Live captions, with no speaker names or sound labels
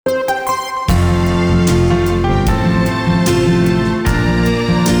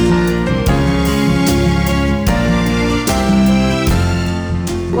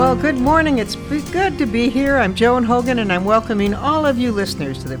Good morning. It's good to be here. I'm Joan Hogan, and I'm welcoming all of you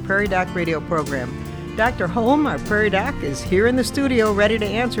listeners to the Prairie Doc radio program. Dr. Holm, our Prairie Doc, is here in the studio ready to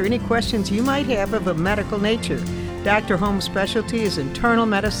answer any questions you might have of a medical nature. Dr. Holm's specialty is internal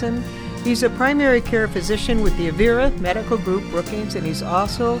medicine. He's a primary care physician with the Avera Medical Group Brookings, and he's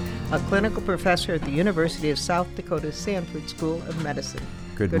also a clinical professor at the University of South Dakota Sanford School of Medicine.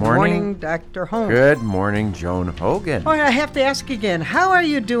 Good morning, Dr. Holm. Good morning, Joan Hogan. Oh, I have to ask again, how are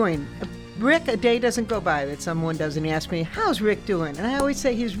you doing? Rick, a day doesn't go by that someone doesn't ask me, how's Rick doing? And I always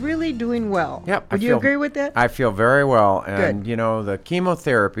say he's really doing well. Yep. Would you agree with that? I feel very well. And, Good. you know, the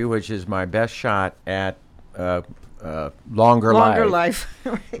chemotherapy, which is my best shot at longer life.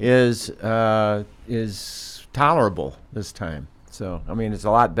 is tolerable this time. So, I mean, it's a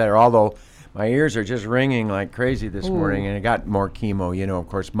lot better, although my ears are just ringing like crazy this morning, and I got more chemo, you know, of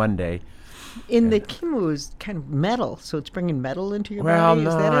course, Monday. And the chemo is kind of metal, so it's bringing metal into your Well, body? no,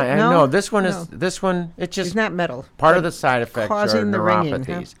 Is that it? no, this one is, it's just It's not metal. part of the side effects are causing the ringing,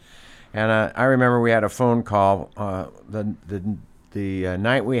 neuropathies. And I remember we had a phone call the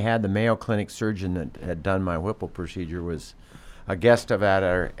night we had the Mayo Clinic surgeon that had done my Whipple procedure was a guest of at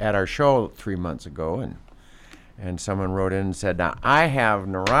our show 3 months ago, and someone wrote in and said, "Now I have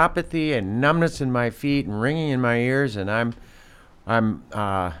neuropathy and numbness in my feet and ringing in my ears, and I'm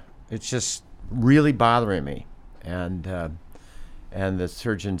it's just really bothering me." And the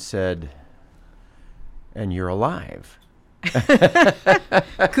surgeon said, "And you're alive."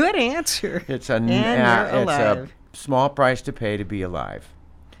 Good answer. It's alive. a small price to pay to be alive.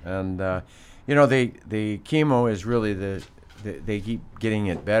 And you know, the chemo is really they keep getting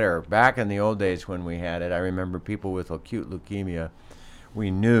it better. Back in the old days when we had it, I remember people with acute leukemia, we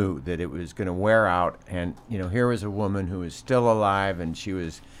knew that it was going to wear out. And, you know, here was a woman who was still alive, and she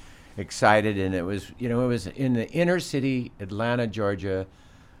was excited. And it was in the inner city, Atlanta, Georgia.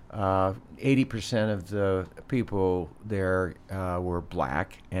 80% of the people there were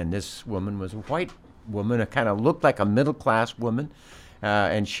black, and this woman was a white woman. It kind of looked like a middle-class woman.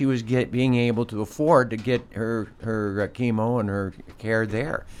 And she was being able to afford to get her chemo and her care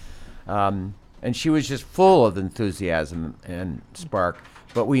there. And she was just full of enthusiasm and spark.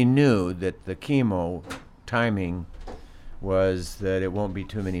 But we knew that the chemo timing was that it won't be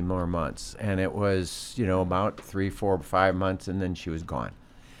too many more months. And it was, you know, about 3, 4, 5 months, and then she was gone.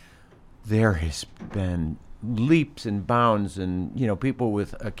 There has been leaps and bounds, and, you know, people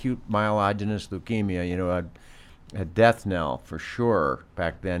with acute myelogenous leukemia, you know, a death knell for sure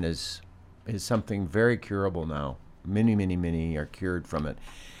back then is something very curable now. Many are cured from it.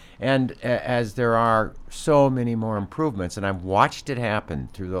 And as there are so many more improvements, and I've watched it happen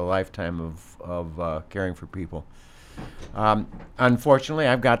through the lifetime of caring for people. Unfortunately,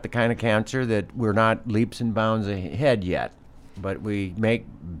 I've got the kind of cancer that we're not leaps and bounds ahead yet, but we make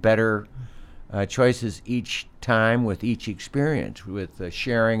better choices each time with each experience, with the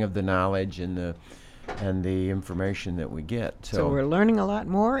sharing of the knowledge and the information that we get. So we're learning a lot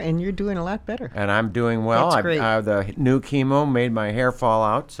more, and you're doing a lot better. And I'm doing well. That's great. The new chemo made my hair fall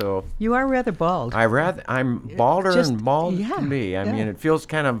out, so You are rather bald. I'm balder and bald can be. I mean, it feels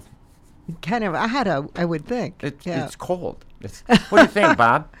kind of I would think. it's cold. What do you think,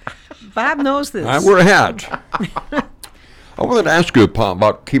 Bob? Bob knows this. I wear a hat. I wanted to ask you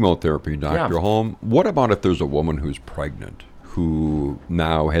about chemotherapy, Dr. Holm. What about if there's a woman who's pregnant, who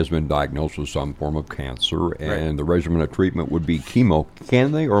now has been diagnosed with some form of cancer, and the regimen of treatment would be chemo?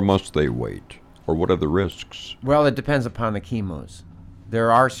 Can they or must they wait? Or what are the risks? Well, it depends upon the chemos.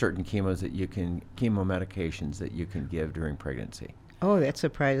 There are certain chemo medications that you can give during pregnancy. Oh, that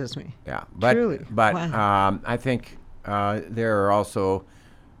surprises me. Yeah, but Truly. Wow. I think there are also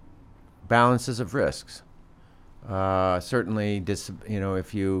balances of risks. Certainly,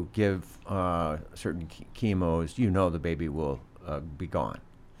 if you give certain chemos, you know the baby will be gone,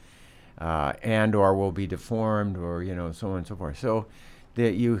 and or will be deformed, or so on and so forth. So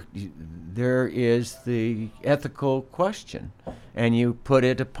there is the ethical question, and you put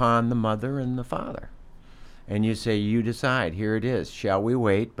it upon the mother and the father, and you say, you decide. Here it is. Shall we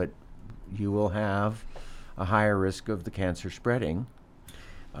wait? But you will have a higher risk of the cancer spreading.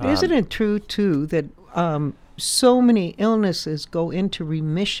 Isn't it true too that so many illnesses go into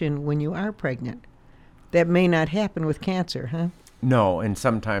remission when you are pregnant? That may not happen with cancer, huh? No, and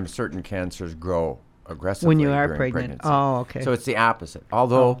sometimes certain cancers grow aggressively when you are during pregnant. pregnancy. Oh, okay. So it's the opposite.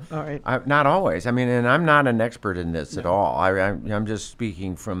 Although, all right. Not always. I mean, and I'm not an expert in this at all. I'm just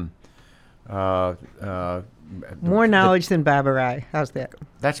speaking from more knowledge than Bob or I. How's that?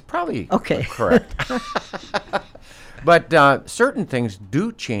 That's probably okay. Correct. But certain things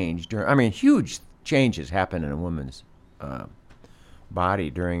do change. Huge changes happen in a woman's body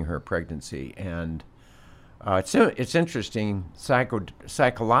during her pregnancy. And it's interesting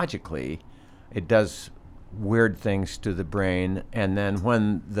psychologically. It does weird things to the brain, and then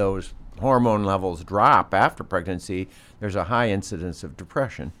when those hormone levels drop after pregnancy, there's a high incidence of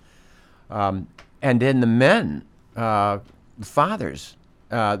depression. And in the men, the fathers,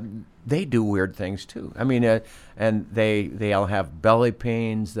 they do weird things too. I mean, and they'll have belly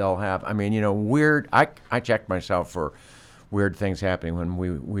pains. They'll have, weird. I checked myself for weird things happening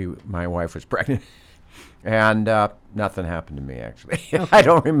when my wife was pregnant, and nothing happened to me actually. Okay. I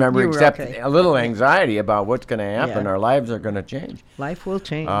don't remember except a little anxiety about what's going to happen. Yeah. Our lives are going to change. Life will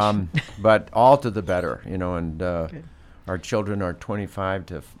change. But all to the better, and our children are 25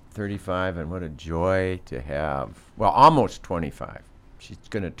 to 35, and what a joy to have. Well, almost 25. She's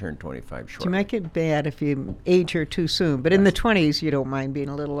going to turn 25 shortly. You make it bad if you age her too soon. But in the 20s, you don't mind being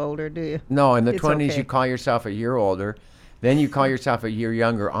a little older, do you? No, in the 20s, you call yourself a year older. Then you call yourself a year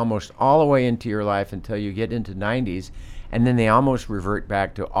younger almost all the way into your life until you get into 90s. And then they almost revert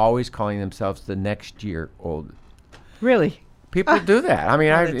back to always calling themselves the next year older. Really? People do that. I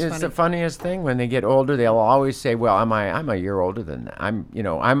mean, it's funny. The funniest thing. When they get older, they'll always say, well, I'm a year older than that.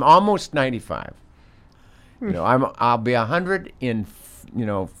 I'm almost 95. I'll be 100 in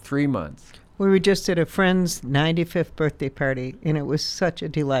 3 months. We were just at a friend's 95th birthday party, and it was such a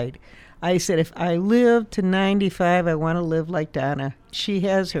delight. I said, if I live to 95, I want to live like Donna. She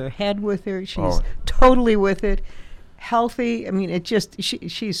has her head with her. She's totally with it. Healthy. I mean,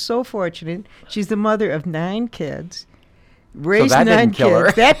 she's so fortunate. She's the mother of 9 kids. Raised 9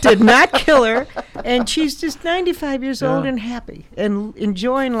 kids. That did not kill her. And she's just 95 years old and happy and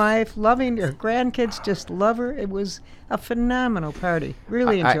enjoying life, loving her grandkids, just love her. It was a phenomenal party.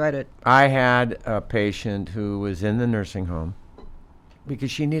 Really enjoyed it. I had a patient who was in the nursing home because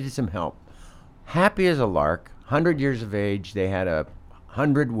she needed some help. Happy as a lark, 100 years of age. They had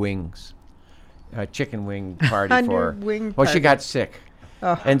 100 wings, a chicken wing party for her. Well, she got sick.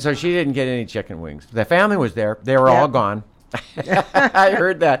 And so she didn't get any chicken wings. The family was there. They were all gone. I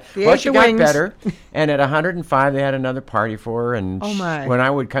heard that. Well, she got better, and at 105, they had another party for her. And when I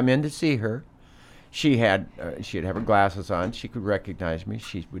would come in to see her, she'd have her glasses on. She could recognize me.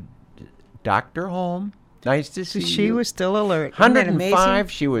 She would, Dr. Holm, nice to see you. She was still alert. 105.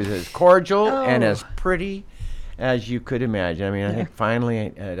 She was as cordial and as pretty as you could imagine. I mean, I think finally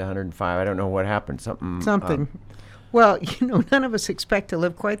at 105, I don't know what happened. Something. Well, none of us expect to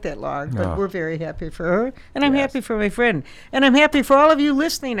live quite that long, but we're very happy for her, and I'm happy for my friend, and I'm happy for all of you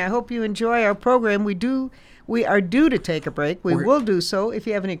listening. I hope you enjoy our program. We are due to take a break. We will do so if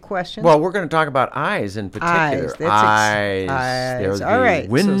you have any questions. Well, we're going to talk about eyes in particular. Eyes. They're the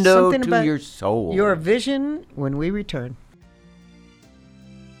window to your soul. Your vision when we return.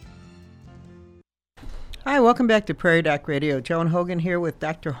 Hi, welcome back to Prairie Doc Radio. Joan Hogan here with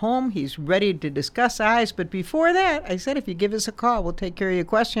Dr. Holm. He's ready to discuss eyes, but before that, I said if you give us a call, we'll take care of your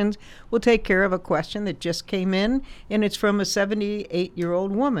questions. We'll take care of a question that just came in, and it's from a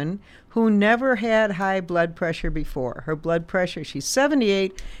 78-year-old woman who never had high blood pressure before. Her blood pressure, she's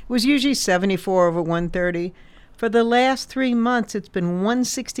 78, was usually 74 over 130. For the last 3 months, it's been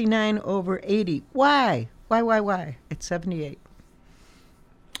 169 over 80. Why? Why? It's 78.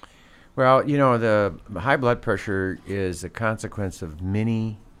 Well, the high blood pressure is a consequence of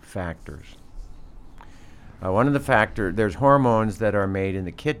many factors. One of the factors, there's hormones that are made in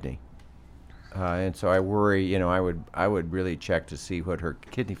the kidney. And so I worry, I would really check to see what her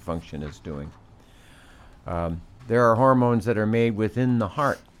kidney function is doing. There are hormones that are made within the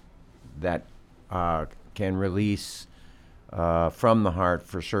heart that can release from the heart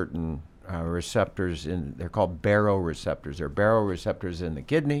for certain receptors. They're called baroreceptors. There are baroreceptors in the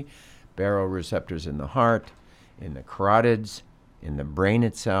kidney, baroreceptors in the heart, in the carotids, in the brain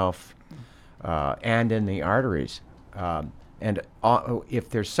itself, and in the arteries. And if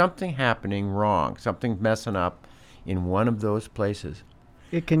there's something happening wrong, something messing up in one of those places,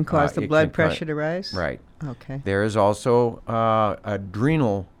 it can cause the blood pressure to rise? Right. Okay. There is also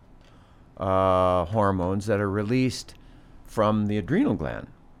adrenal hormones that are released from the adrenal gland.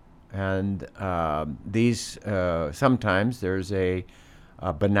 And these sometimes there's a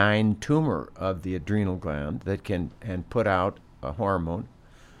benign tumor of the adrenal gland that can put out a hormone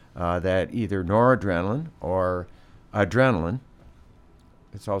that either noradrenaline or adrenaline,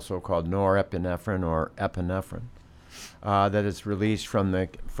 it's also called norepinephrine or epinephrine, that is released from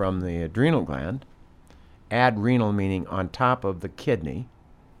the adrenal gland. Adrenal meaning on top of the kidney,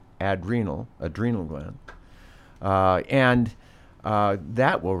 adrenal gland, and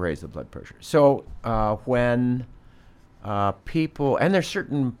that will raise the blood pressure. So when people, and there's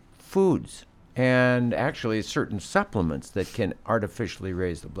certain foods and actually certain supplements that can artificially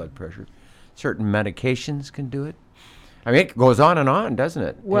raise the blood pressure. Certain medications can do it. I mean, it goes on, doesn't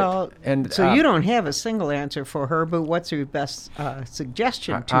it? Well, so you don't have a single answer for her, but what's your best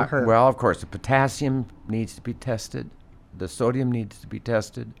suggestion to her? Well, of course, the potassium needs to be tested. The sodium needs to be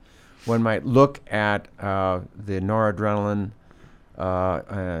tested. One might look at the noradrenaline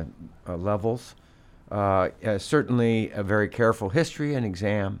levels. Certainly a very careful history and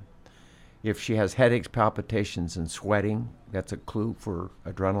exam. If she has headaches, palpitations, and sweating, that's a clue for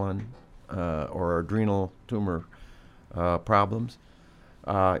adrenaline or adrenal tumor problems.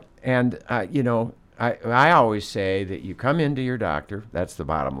 I always say that you come into your doctor. That's the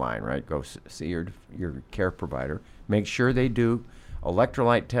bottom line, right? Go see your care provider. Make sure they do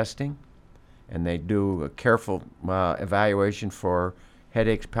electrolyte testing, and they do a careful evaluation for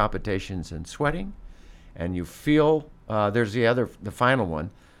headaches, palpitations, and sweating. And you feel there's the final one.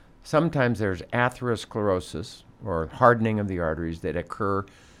 Sometimes there's atherosclerosis or hardening of the arteries that occur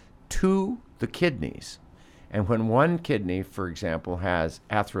to the kidneys. And when one kidney, for example, has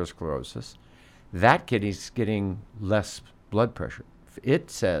atherosclerosis, that kidney's getting less blood pressure. It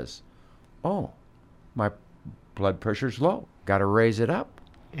says, oh, my blood pressure's low, got to raise it up.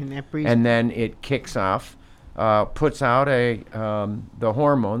 And then it kicks off, puts out the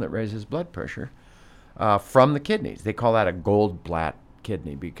hormone that raises blood pressure from the kidneys. They call that a Goldblatt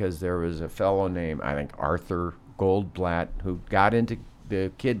kidney because there was a fellow named, I think, Arthur Goldblatt, who got into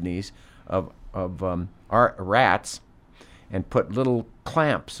the kidneys of rats and put little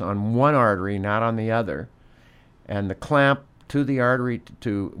clamps on one artery, not on the other, and the clamp to the artery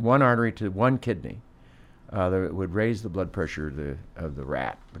to one kidney that would raise the blood pressure of the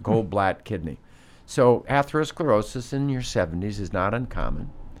rat, the Goldblatt kidney. So atherosclerosis in your 70s is not uncommon,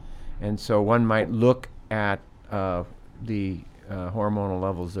 and so one might look at the hormonal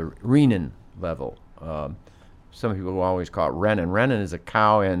levels, the renin level. Some people will always call it renin. Renin is a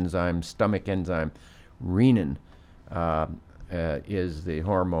cow enzyme, stomach enzyme. Renin is the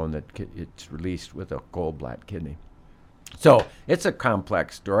hormone that it's released with a Goldblatt kidney. So it's a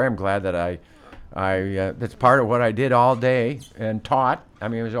complex story. I'm glad that that's part of what I did all day and taught. I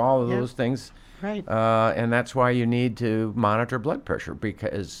mean, it was all of those things. Right. And that's why you need to monitor blood pressure,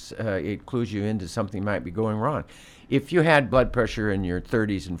 because it clues you into something might be going wrong. If you had blood pressure in your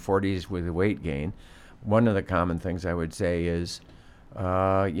 30s and 40s with weight gain, one of the common things I would say is,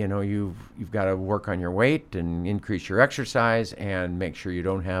 you've got to work on your weight and increase your exercise and make sure you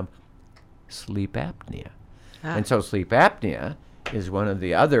don't have sleep apnea. And so sleep apnea is one of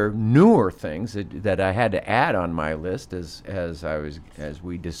the other newer things that I had to add on my list as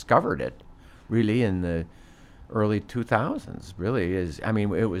we discovered it, really in the early 2000s. Really is. I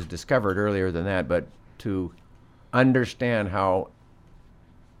mean, it was discovered earlier than that, but to understand how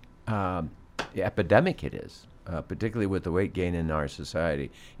epidemic it is, particularly with the weight gain in our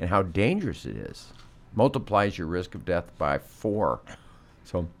society, and how dangerous it is, multiplies your risk of death by 4.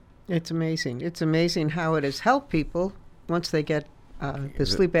 So it's amazing. It's amazing how it has helped people once they get the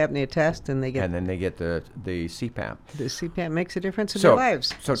sleep apnea test, and then they get the CPAP. The CPAP makes a difference in their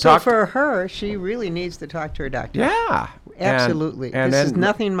lives. So for her, she really needs to talk to her doctor. Yeah, absolutely. And this is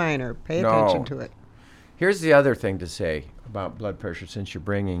nothing minor. Pay attention to it. Here's the other thing to say about blood pressure, since you're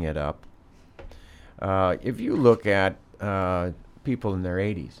bringing it up. If you look at people in their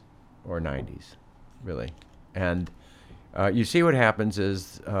 80s or 90s, really, and you see what happens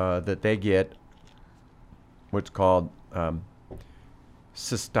is that they get what's called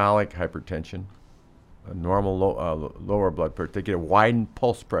systolic hypertension, a normal lower blood pressure. They get a wide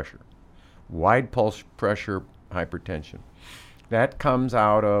pulse pressure hypertension. That comes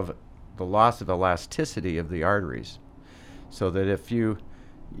out of the loss of elasticity of the arteries, so that if your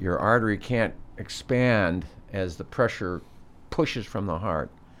artery can't expand as the pressure pushes from the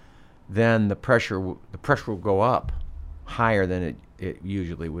heart, then the pressure will go up higher than it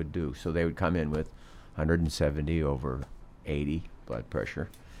usually would do. So they would come in with 170 over 80 blood pressure,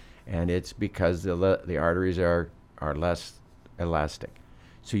 and it's because the arteries are less elastic.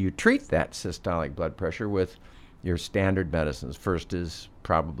 So you treat that systolic blood pressure with your standard medicines. First is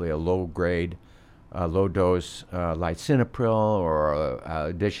probably a low dose lisinopril, or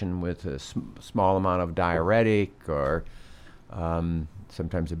addition with a small amount of diuretic, or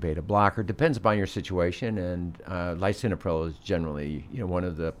sometimes a beta blocker. Depends upon your situation, and lisinopril is generally one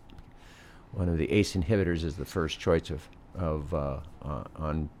of the ACE inhibitors is the first choice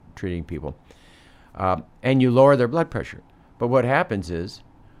on treating people, and you lower their blood pressure. But what happens is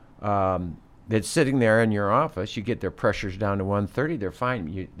it's sitting there in your office. You get their pressures down to 130. They're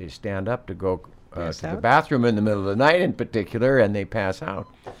fine. They stand up to go to the bathroom in the middle of the night, in particular, and they pass out.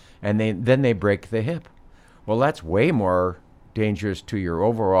 and then they break the hip. Well, that's way more dangerous to your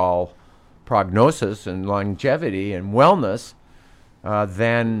overall prognosis and longevity and wellness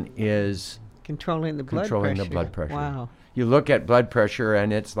than is controlling the blood pressure. Wow. You look at blood pressure,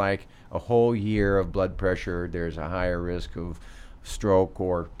 and it's like a whole year of blood pressure. There's a higher risk of stroke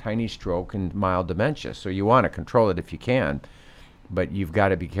or tiny stroke and mild dementia. So you want to control it if you can, but you've got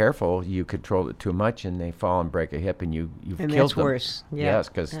to be careful. You control it too much, and they fall and break a hip, and you've killed them. And that's worse. Yeah. Yes,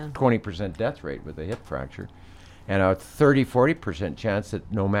 because 20% death rate with a hip fracture, and a 30-40% chance that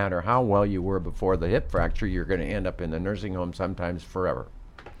no matter how well you were before the hip fracture, you're going to end up in the nursing home sometimes forever.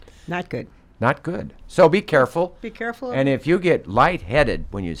 Not good. Not good. So be careful. Be careful. And if you get lightheaded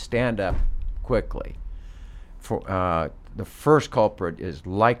when you stand up quickly, the first culprit is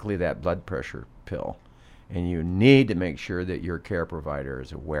likely that blood pressure pill. And you need to make sure that your care provider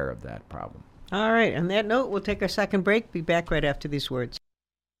is aware of that problem. All right. On that note, we'll take our second break. Be back right after these words.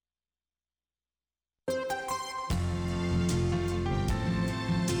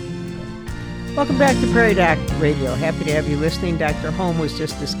 Welcome back to Prairie Doc Radio. Happy to have you listening. Dr. Holm was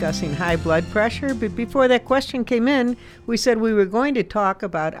just discussing high blood pressure, but before that question came in, we said we were going to talk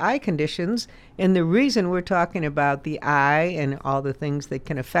about eye conditions, and the reason we're talking about the eye and all the things that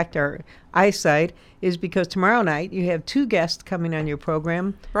can affect our eyesight is because tomorrow night you have two guests coming on your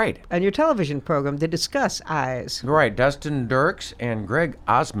program, right, on your television program to discuss eyes. Right. Dustin Dirks and Greg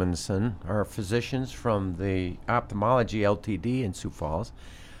Osmundson are physicians from the Ophthalmology Ltd. in Sioux Falls.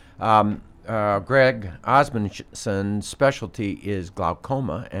 Greg Osmundson's specialty is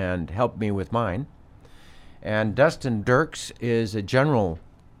glaucoma and helped me with mine. And Dustin Dirks is a general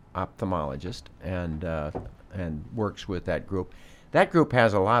ophthalmologist and works with that group. That group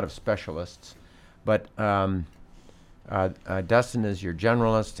has a lot of specialists, but Dustin is your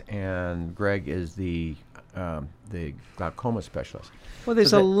generalist and Greg is the glaucoma specialist. Well,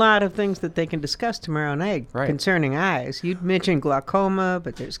 there's a lot of things that they can discuss tomorrow night concerning eyes. You mentioned glaucoma,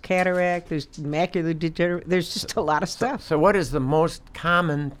 but there's cataract, there's macular degeneration, there's just a lot of stuff. So what is the most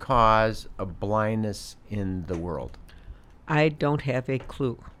common cause of blindness in the world? I don't have a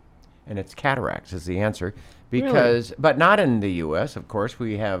clue. And it's cataracts is the answer. Because, but not in the U.S., of course.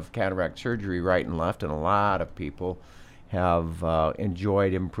 We have cataract surgery right and left, and a lot of people have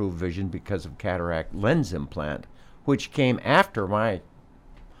enjoyed improved vision because of cataract lens implant, which came after my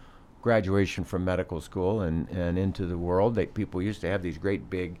graduation from medical school and into the world. People used to have these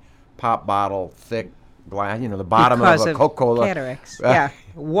great big pop bottle, thick glass, the bottom because of a Coca-Cola. Cataracts, yeah.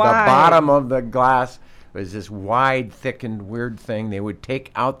 Wide. The bottom of the glass was this wide, thickened, weird thing. They would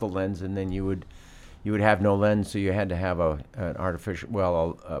take out the lens, and then you would have no lens, so you had to have an artificial,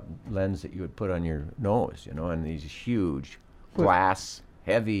 a lens that you would put on your nose, and these huge glass,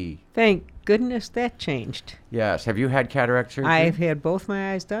 heavy. Thank goodness that changed. Yes. Have you had cataract surgery? I've had both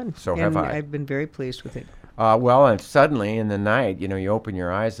my eyes done. So have I. I've been very pleased with it. And suddenly in the night, you open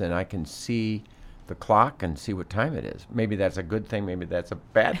your eyes and I can see the clock and see what time it is. Maybe that's a good thing. Maybe that's a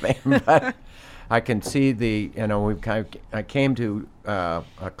bad thing. But I can see I came to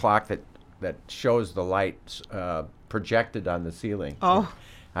a clock that shows the lights projected on the ceiling. Oh.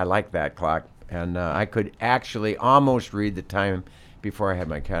 I like that clock. And I could actually almost read the time before I had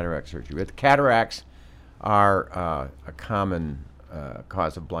my cataract surgery. But cataracts are a common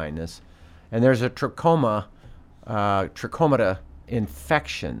cause of blindness. And there's a trachoma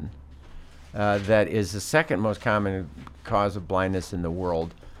infection that is the second most common cause of blindness in the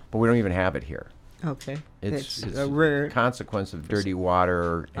world, but we don't even have it here. Okay. It's a rare consequence of dirty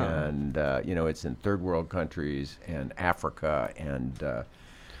water, and it's in third world countries and Africa and.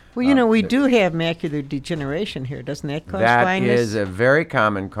 We do have macular degeneration here. Doesn't that cause blindness? That is a very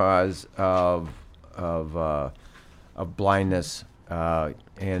common cause of blindness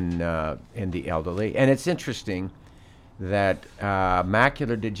in the elderly, and it's interesting that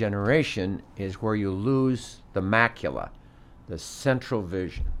macular degeneration is where you lose the macula, the central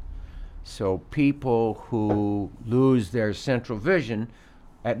vision. So people who lose their central vision,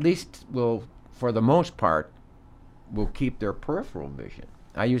 at least will, for the most part, will keep their peripheral vision.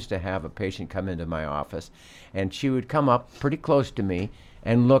 I used to have a patient come into my office, and she would come up pretty close to me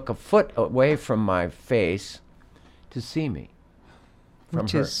and look a foot away from my face to see me.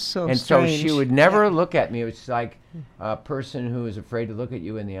 Which is so and strange. So she would never look at me. It was like a person who is afraid to look at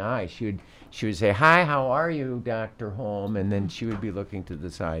you in the eye. She would say, "Hi, how are you, Dr. Holm?" And then she would be looking to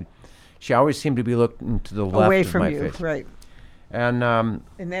the side. She always seemed to be looking to the left away of from my you, face. right? And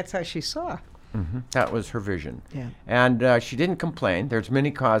that's how she saw. Mm-hmm. That was her vision. Yeah. And she didn't complain. There's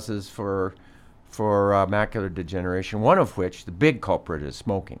many causes for macular degeneration. One of which, the big culprit, is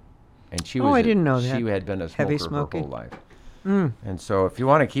smoking. And she was I didn't know that. She had been a smoker her whole life. And so if you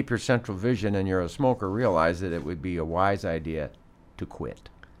want to keep your central vision and you're a smoker, realize that it would be a wise idea to quit.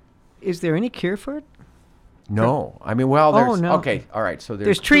 Is there any cure for it? No. I mean, well, there's... no. Okay, all right. So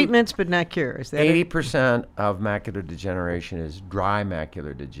There's treatments, but not cure. Is that 80% of macular degeneration is dry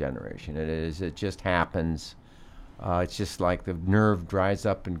macular degeneration. It just happens. It's just like the nerve dries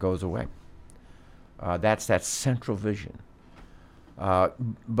up and goes away. That's that central vision.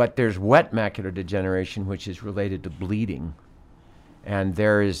 But there's wet macular degeneration, which is related to bleeding. And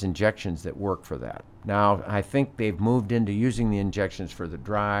there is injections that work for that. Now, I think they've moved into using the injections for the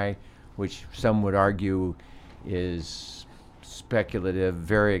dry, which some would argue is speculative,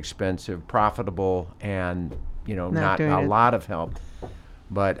 very expensive, profitable, and not a lot of help.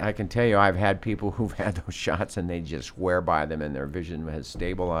 But I can tell you, I've had people who've had those shots and they just swear by them, and their vision has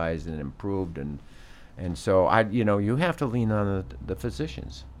stabilized and improved. And so you have to lean on the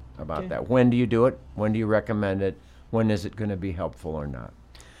physicians about that. When do you do it? When do you recommend it? When is it going to be helpful or not?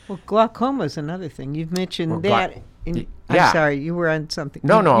 Well, glaucoma is another thing. You've mentioned that. Yeah. I'm sorry, you were on something.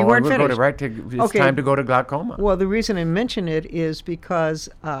 No, you weren't we'll finished. It's time to go to glaucoma. Well, the reason I mention it is because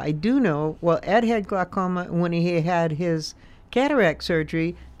I do know, Ed had glaucoma when he had his cataract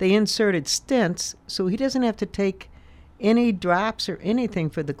surgery. They inserted stents, so he doesn't have to take any drops or anything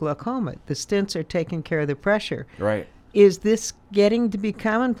for the glaucoma. The stents are taking care of the pressure. Right. Is this getting to be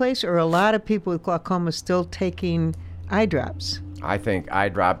commonplace, or are a lot of people with glaucoma still taking eye drops? I think eye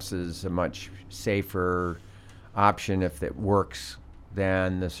drops is a much safer option if it works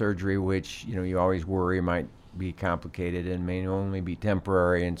than the surgery, which you always worry might be complicated and may only be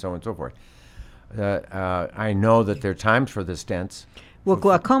temporary, and so on and so forth. I know that there are times for the stents. Well,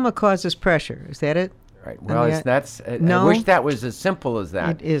 glaucoma causes pressure. Is that it? Right. Well, no? I wish that was as simple as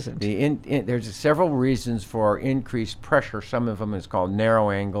that. It isn't. There's several reasons for increased pressure. Some of them is called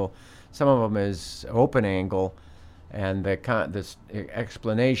narrow angle. Some of them is open angle. And this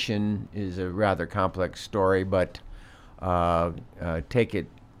explanation is a rather complex story, but take it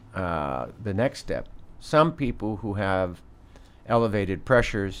the next step. Some people who have elevated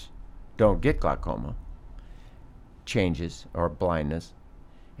pressures don't get glaucoma changes or blindness,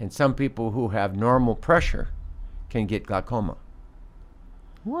 and some people who have normal pressure can get glaucoma.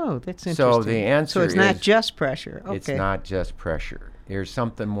 Whoa, that's interesting. So the answer So it's not just pressure. Okay. It's not just pressure. There's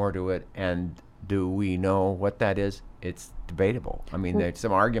something more to it, and do we know what that is? It's debatable. I mean, there's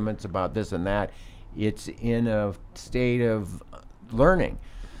some arguments about this and that. It's in a state of learning.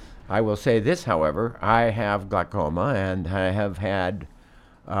 I will say this, however. I have glaucoma, and I have had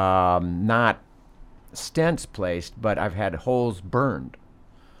not stents placed, but I've had holes burned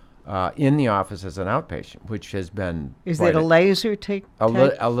in the office as an outpatient, which has been... Is that a laser take? A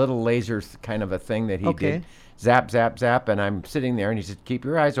little laser kind of a thing that he did. Zap, zap, zap, and I'm sitting there, and he said, keep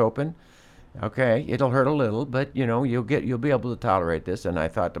your eyes open. Okay, it'll hurt a little, but you'll be able to tolerate this. And I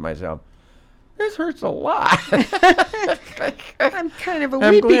thought to myself, this hurts a lot. I'm kind of a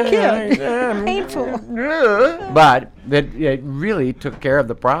weepy kid. Painful. But it really took care of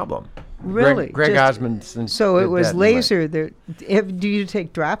the problem. Really? Greg Osmondson. So it was laser. Do you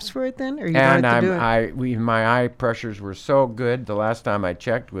take drops for it then, or you don't have to do it? My eye pressures were so good the last time I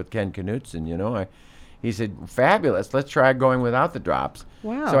checked with Ken Knutson. He said, fabulous, let's try going without the drops.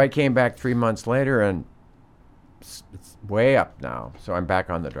 Wow. So I came back 3 months later, and it's way up now. So I'm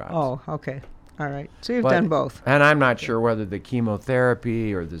back on the drops. Oh, okay. All right. So you've done both. And I'm not sure whether the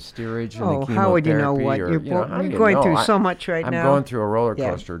chemotherapy or the steroids and the chemotherapy. How would you know what? You're going through so much right now. I'm going through a roller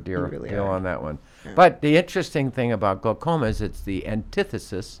coaster deal on that one. Yeah. But the interesting thing about glaucoma is it's the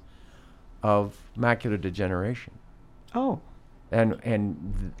antithesis of macular degeneration. Oh.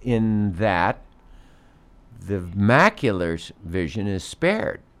 And in that, the macular vision is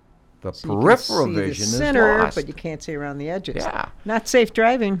spared. The peripheral vision is lost. But you can't see around the edges. Yeah. Not safe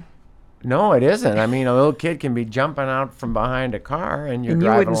driving. No, it isn't. I mean, a little kid can be jumping out from behind a car, and you're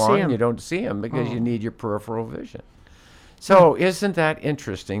driving along, and you don't see him because you need your peripheral vision. So isn't that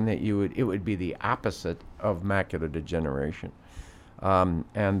interesting that it would be the opposite of macular degeneration,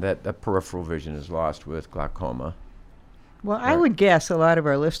 and that the peripheral vision is lost with glaucoma? Well, I would guess a lot of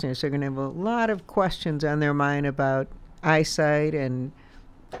our listeners are going to have a lot of questions on their mind about eyesight and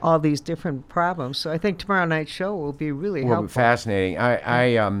all these different problems. So I think tomorrow night's show will be really helpful.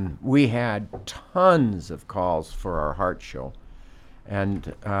 Fascinating. We had tons of calls for our heart show,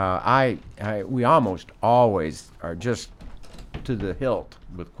 and we almost always are just to the hilt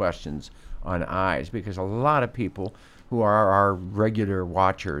with questions on eyes, because a lot of people who are our regular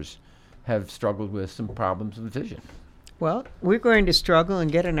watchers have struggled with some problems with vision. Well, we're going to struggle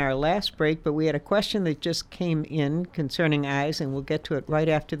and get in our last break, but we had a question that just came in concerning eyes, and we'll get to it right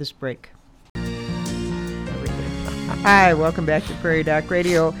after this break. Hi, welcome back to Prairie Doc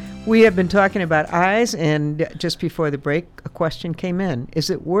Radio. We have been talking about eyes, and just before the break, a question came in.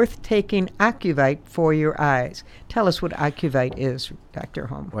 Is it worth taking Ocuvite for your eyes? Tell us what Ocuvite is, Dr.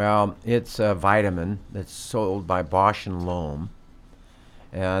 Holm. Well, it's a vitamin that's sold by Bausch and Lomb,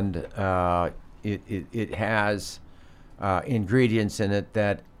 and it has ingredients in it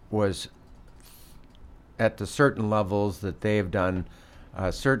that was at the certain levels that they've done a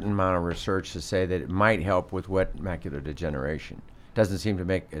certain amount of research to say that it might help with wet macular degeneration. Doesn't seem to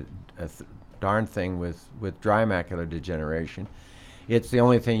make a darn thing with dry macular degeneration. It's the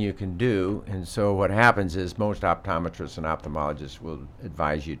only thing you can do, and so what happens is most optometrists and ophthalmologists will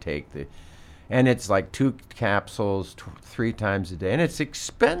advise you take and it's like 2 capsules 3 times a day, and it's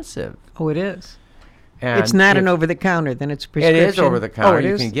expensive. Oh, it is. And it's not an over-the-counter, then it's a prescription. It is over-the-counter. Oh, it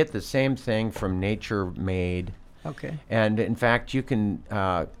you is? can get the same thing from Nature Made. Okay. And in fact, you can,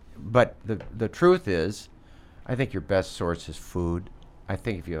 but the truth is, I think your best source is food. I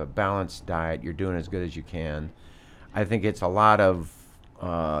think if you have a balanced diet, you're doing as good as you can. I think it's a lot of,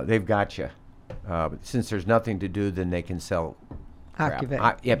 they've got you. Since there's nothing to do, then they can sell crap.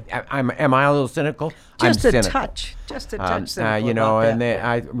 Am I a little cynical? Just I'm a cynical. touch. Just a touch cynical You know, about and that.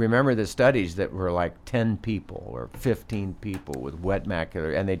 I remember the studies that were like 10 people or 15 people with wet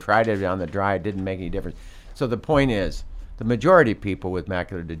macular, and they tried it on the dry. It didn't make any difference. So the point is, the majority of people with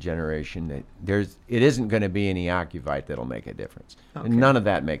macular degeneration, it isn't going to be any Ocuvite that'll make a difference. Okay. And none of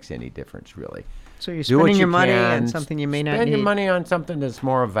that makes any difference, really. So you're Do what spending your you money can. on something you may not Spend need. your money on something that's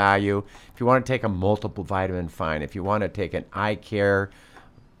more of value. If you want to take a multiple vitamin, fine. If you want to take an eye care,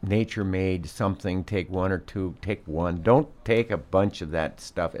 Nature Made something, take 1 or 2, take 1. Don't take a bunch of that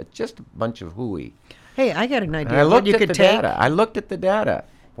stuff. It's just a bunch of hooey. Hey, I got an And idea I of what looked you at could the take. data. I looked at the data.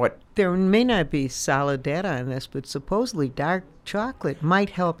 What? There may not be solid data on this, but supposedly dark chocolate might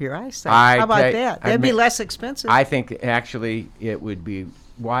help your eyesight. I How about tell- that? I That'd be mean, less expensive. I think actually it would be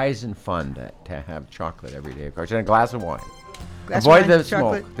wise and fun to have chocolate every day, of course, and a glass of wine. Glass Avoid wine, the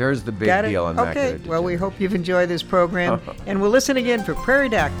chocolate. smoke. There's the big Got it? deal on Okay, macular well, we degeneration. hope you've enjoyed this program. And we'll listen again for Prairie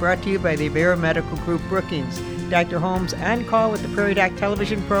Doc, brought to you by the Avera Medical Group Brookings. Dr. Holmes on call with the Prairie Doc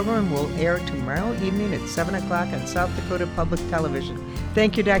television program will air tomorrow evening at 7 o'clock on South Dakota Public Television.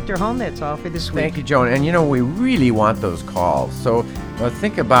 Thank you, Dr. Holmes. That's all for this week. Thank you, Joan. And you know, we really want those calls. So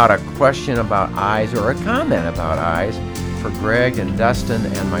think about a question about eyes or a comment about eyes for Greg and Dustin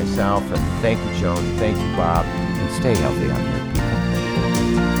and myself. And thank you, Joan. Thank you, Bob. And stay healthy out there.